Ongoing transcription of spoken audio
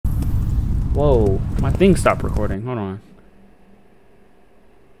Whoa, my thing stopped recording. Hold on.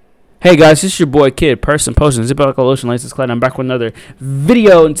 Hey guys, this is your boy Kid, Person Potion, Zip Alcohol Lotion, License Cloud. I'm back with another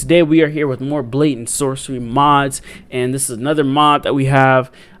video, and today we are here with more blatant sorcery mods, and this is another mod that we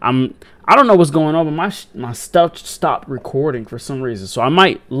have. I don't know what's going on, but my stuff stopped recording for some reason, so I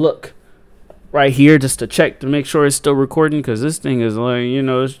might look right here just to check to make sure it's still recording, because this thing is like, you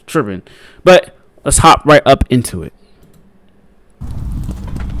know, it's tripping. But let's hop right up into it.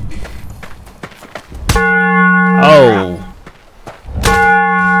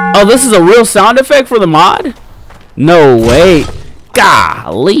 Oh, this is a real sound effect for the mod? No way.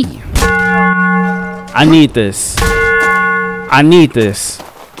 Golly. I need this. I need this.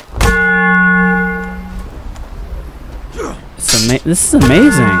 This is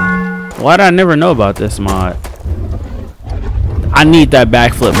amazing. Why did I never know about this mod? I need that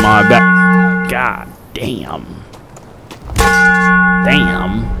backflip mod back. God damn.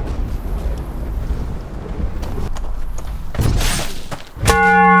 Damn.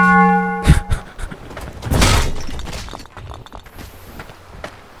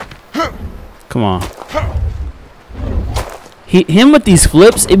 Come on. Him with these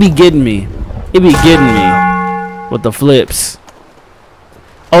flips, it be getting me. It be getting me with the flips.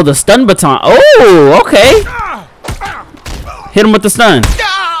 Oh, the stun baton. Oh, okay. Hit him with the stun.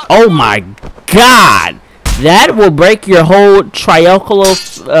 Oh my god. That will break your whole triangular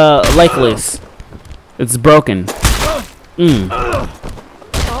legless. It's broken.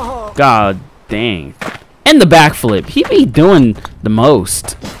 God dang. And the backflip. He be doing the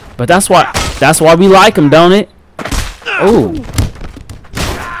most. But that's why we like him, don't it? Oh.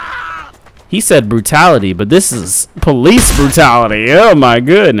 He said brutality, but this is police brutality. Oh my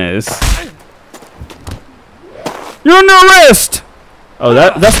goodness. You're under arrest. Oh,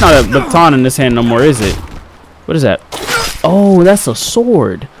 that's not a baton in this hand no more, is it? What is that? Oh, that's a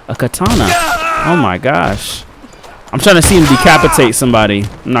sword. A katana. Oh my gosh. I'm trying to see him decapitate somebody.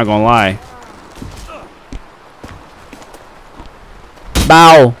 I'm not gonna lie.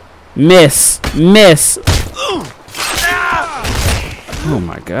 Bow. Miss. Miss. Oh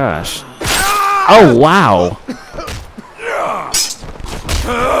my gosh. Oh wow.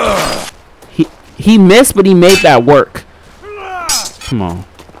 He missed, but he made that work. Come on.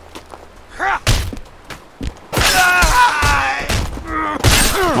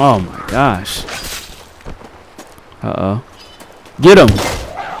 Oh my gosh. Uh-oh. Get him.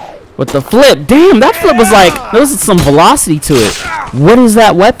 With the flip. Damn, that flip was like, there was some velocity to it. What is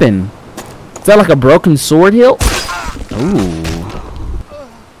that weapon? Is that like a broken sword hilt? Ooh.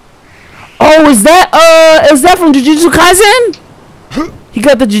 Oh, is that from Jujutsu Kaisen? He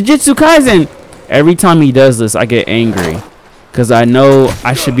got the Jujutsu Kaisen. Every time he does this, I get angry. Because I know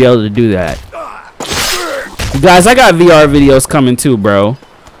I should be able to do that. You guys, I got VR videos coming too, bro.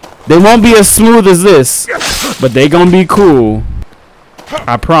 They won't be as smooth as this. But they gonna be cool.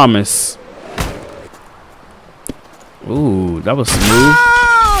 I promise. Ooh, that was smooth.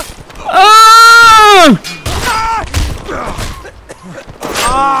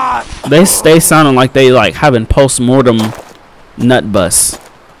 They stay sounding like they like having post-mortem nut bust.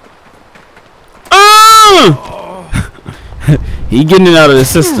 He getting it out of the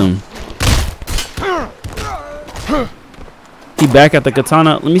system. He back at the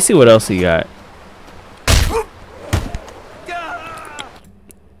katana. Let me see what else he got.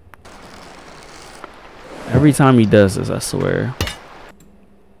 Every time he does this, I swear.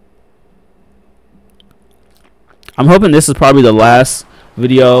 I'm hoping this is probably the last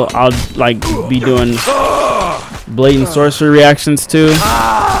video I'll like be doing blatant sorcery reactions to.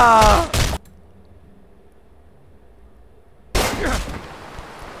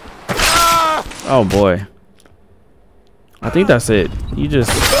 Oh boy. I think that's it. You just,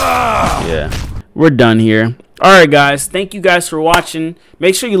 yeah. We're done here. Alright guys, thank you guys for watching.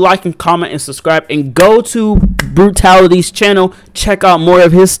 Make sure you like and comment and subscribe, and go to Brutality's channel. Check out more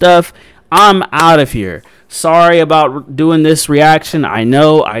of his stuff. I'm out of here. Sorry about doing this reaction. I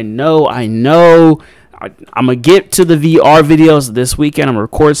know. I'm gonna get to the VR videos this weekend. I'm gonna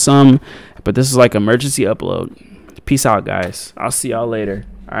record some, but this is like emergency upload. Peace out guys. I'll see y'all later.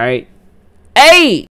 Alright. Hey!